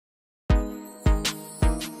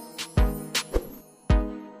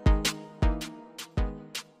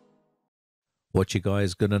What you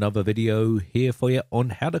guys, got another video here for you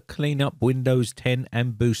on how to clean up Windows 10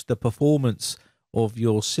 and boost the performance of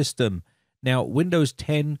your system. Now, Windows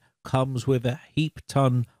 10 comes with a heap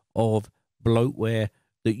ton of bloatware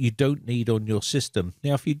that you don't need on your system.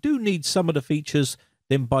 Now, if you do need some of the features,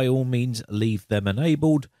 then by all means leave them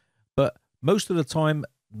enabled. But most of the time,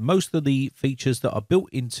 most of the features that are built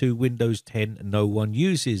into Windows 10 no one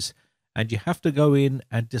uses. And you have to go in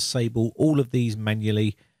and disable all of these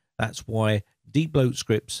manually. That's why debloat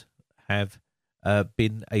scripts have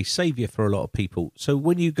been a savior for a lot of people. So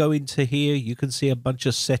when you go into here, you can see a bunch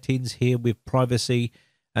of settings here with privacy,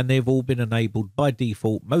 and they've all been enabled by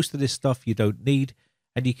default. Most of this stuff you don't need,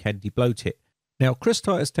 and you can debloat it. Now, Chris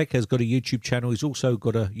Titus Tech has got a YouTube channel. He's also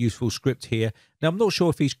got a useful script here. Now, I'm not sure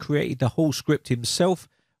if he's created the whole script himself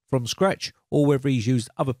from scratch or whether he's used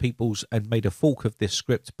other people's and made a fork of this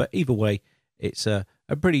script, but either way, it's a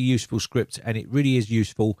pretty useful script, and it really is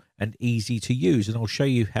useful and easy to use. And I'll show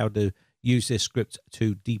you how to use this script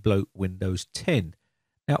to debloat Windows 10.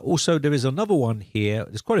 Now, also, there is another one here.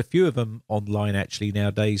 There's quite a few of them online actually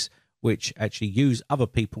nowadays, which actually use other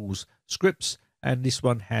people's scripts. And this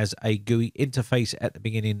one has a GUI interface at the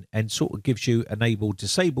beginning and sort of gives you enable,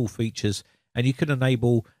 disable features. And you can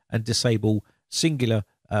enable and disable singular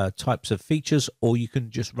types of features, or you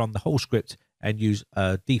can just run the whole script and use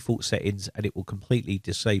default settings, and it will completely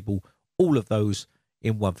disable all of those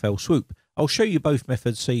in one fell swoop. I'll show you both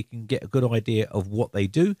methods so you can get a good idea of what they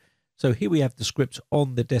do. So here we have the script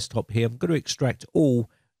on the desktop here. I'm going to extract all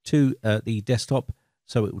to the desktop,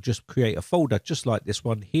 so it will just create a folder just like this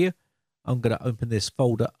one here. I'm going to open this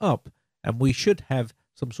folder up, and we should have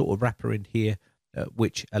some sort of wrapper in here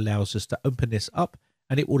which allows us to open this up,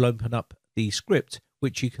 and it will open up the script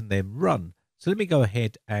which you can then run. So let me go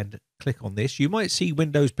ahead and click on this. You might see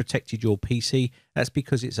Windows protected your PC. That's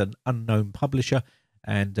because it's an unknown publisher,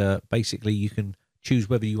 and basically you can choose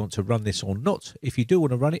whether you want to run this or not. If you do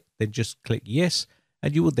want to run it, then just click yes,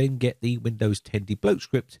 and you will then get the Windows 10 debloat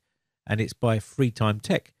script, and it's by Freetime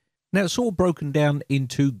Tech. Now, it's all broken down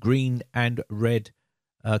into green and red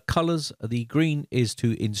colors. The green is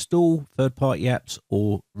to install third-party apps,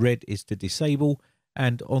 or red is to disable.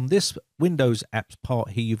 And on this Windows apps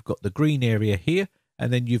part here, you've got the green area here,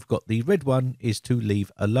 and then you've got the red one is to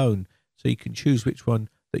leave alone. So you can choose which one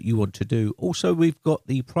that you want to do. Also, we've got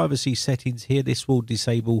the privacy settings here. This will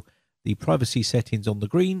disable the privacy settings on the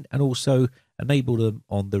green and also enable them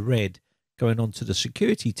on the red. Going on to the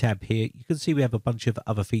security tab here, you can see we have a bunch of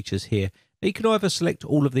other features here. Now, you can either select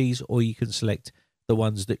all of these, or you can select the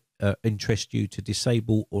ones that interest you to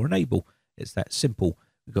disable or enable. It's that simple.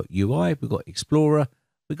 We've got UI, we've got Explorer,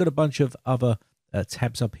 we've got a bunch of other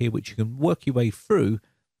tabs up here which you can work your way through,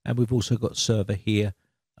 and we've also got server here,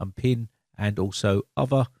 pin, and also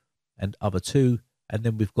other and other too, and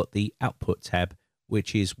then we've got the output tab,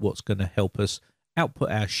 which is what's going to help us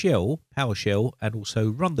output our shell, PowerShell, and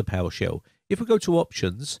also run the PowerShell. If we go to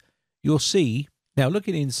options, you'll see, now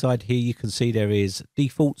looking inside here, you can see there is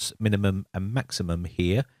defaults, minimum and maximum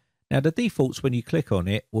here. Now, the defaults, when you click on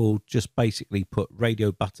it, will just basically put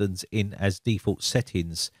radio buttons in as default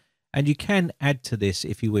settings. And you can add to this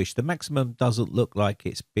if you wish. The maximum doesn't look like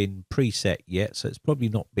it's been preset yet, so it's probably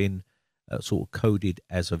not been sort of coded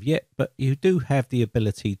as of yet. But you do have the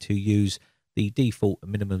ability to use the default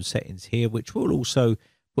minimum settings here, which will also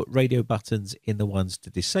put radio buttons in the ones to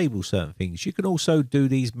disable certain things. You can also do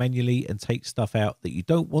these manually and take stuff out that you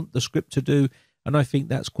don't want the script to do. And I think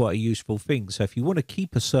that's quite a useful thing. So if you want to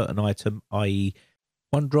keep a certain item, i.e.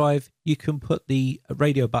 OneDrive, you can put the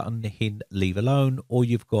radio button in leave alone, or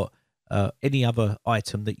you've got any other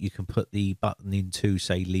item that you can put the button into,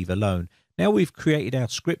 say, leave alone. Now we've created our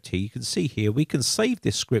script here. You can see here, we can save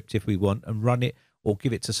this script if we want and run it, or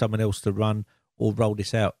give it to someone else to run, or roll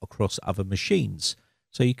this out across other machines.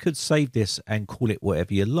 So you could save this and call it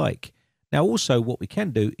whatever you like. Now, also what we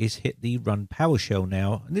can do is hit the Run PowerShell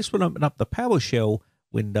now, and this will open up the PowerShell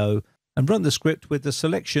window and run the script with the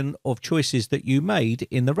selection of choices that you made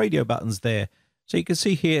in the radio buttons there. So you can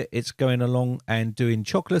see here it's going along and doing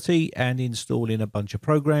chocolatey and installing a bunch of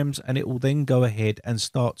programs, and it will then go ahead and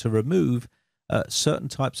start to remove certain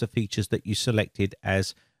types of features that you selected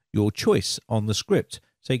as your choice on the script.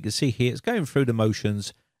 So you can see here it's going through the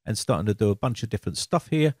motions and starting to do a bunch of different stuff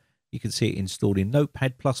here. You can see it installing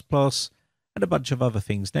Notepad++, and a bunch of other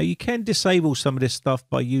things. Now, you can disable some of this stuff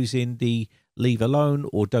by using the leave alone,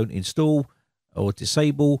 or don't install, or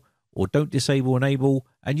disable, or don't disable, enable,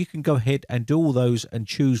 and you can go ahead and do all those and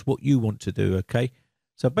choose what you want to do, okay?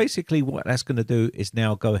 So basically what that's going to do is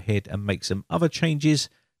now go ahead and make some other changes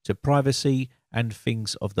to privacy and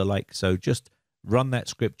things of the like. So just run that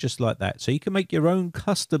script just like that. So you can make your own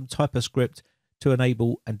custom type of script to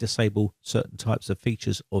enable and disable certain types of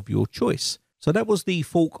features of your choice. So that was the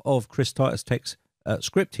fork of Chris Titus Tech's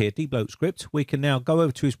script here, Debloat script. We can now go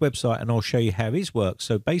over to his website and I'll show you how his works.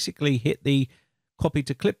 So basically hit the copy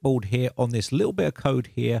to clipboard here on this little bit of code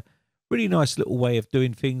here. Really nice little way of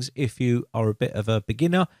doing things. If you are a bit of a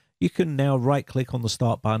beginner, you can now right click on the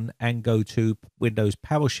start button and go to Windows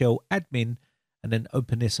PowerShell admin and then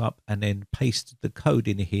open this up and then paste the code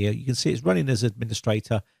in here. You can see it's running as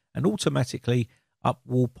administrator and automatically up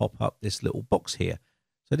will pop up this little box here.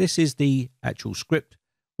 So this is the actual script,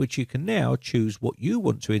 which you can now choose what you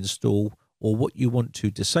want to install or what you want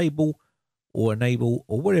to disable or enable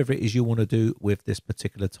or whatever it is you want to do with this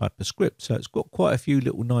particular type of script. So it's got quite a few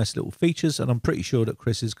nice little features, and I'm pretty sure that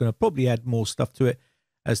Chris is going to probably add more stuff to it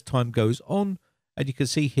as time goes on. And you can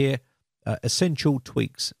see here essential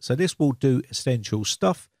tweaks. So this will do essential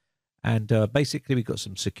stuff, and basically we've got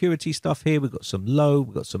some security stuff here, we've got some low,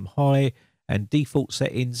 we've got some high and default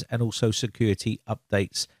settings, and also security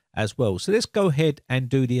updates as well. So let's go ahead and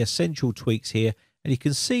do the essential tweaks here, and you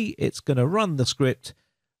can see it's going to run the script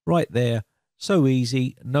right there. So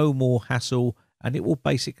easy, no more hassle, and it will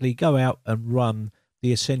basically go out and run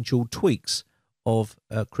the essential tweaks of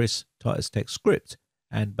Chris Titus Tech's script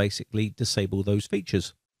and basically disable those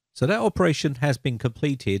features. So that operation has been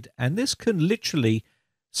completed, and this can literally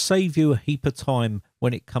save you a heap of time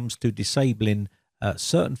when it comes to disabling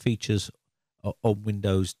certain features on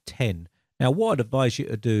Windows 10. Now, what I'd advise you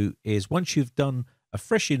to do is once you've done a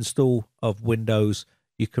fresh install of Windows,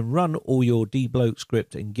 you can run all your debloat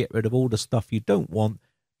script and get rid of all the stuff you don't want,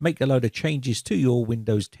 make a load of changes to your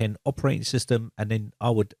Windows 10 operating system, and then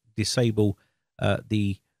I would disable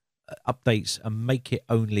the updates and make it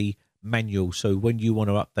only manual. So when you want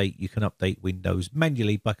to update, you can update Windows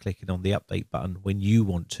manually by clicking on the update button when you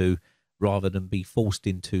want to, rather than be forced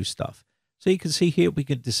into stuff. So you can see here we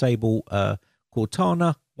can disable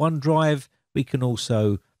Cortana, OneDrive. We can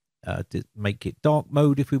also make it dark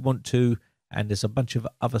mode if we want to, and there's a bunch of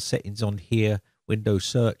other settings on here, Windows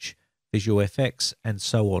Search, Visual FX, and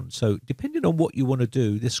so on. So depending on what you want to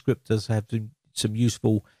do, this script does have some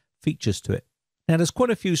useful features to it. Now, there's quite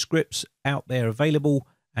a few scripts out there available,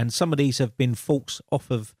 and some of these have been forks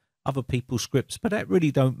off of other people's scripts, but that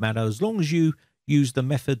really don't matter as long as you use the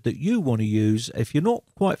method that you want to use. If you're not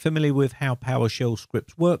quite familiar with how PowerShell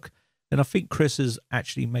scripts work, then I think Chris has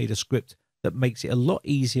actually made a script that makes it a lot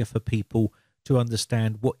easier for people to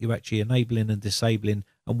understand what you're actually enabling and disabling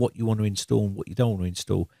and what you want to install and what you don't want to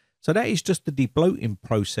install. So that is just the debloating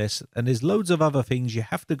process, and there's loads of other things you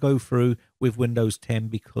have to go through with Windows 10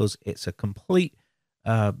 because it's a complete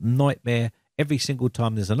nightmare. Every single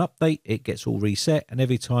time there's an update, it gets all reset, and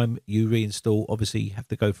every time you reinstall, obviously you have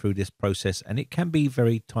to go through this process, and it can be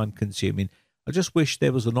very time consuming. I just wish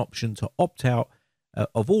there was an option to opt out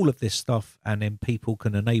of all of this stuff, and then people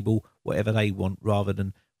can enable whatever they want rather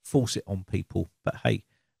than force it on people. But hey,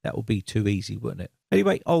 that would be too easy, wouldn't it?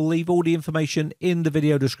 Anyway, I'll leave all the information in the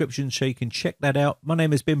video description so you can check that out. My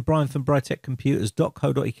name has been Brian from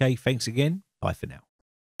briteccomputers.co.uk. Thanks again. Bye for now.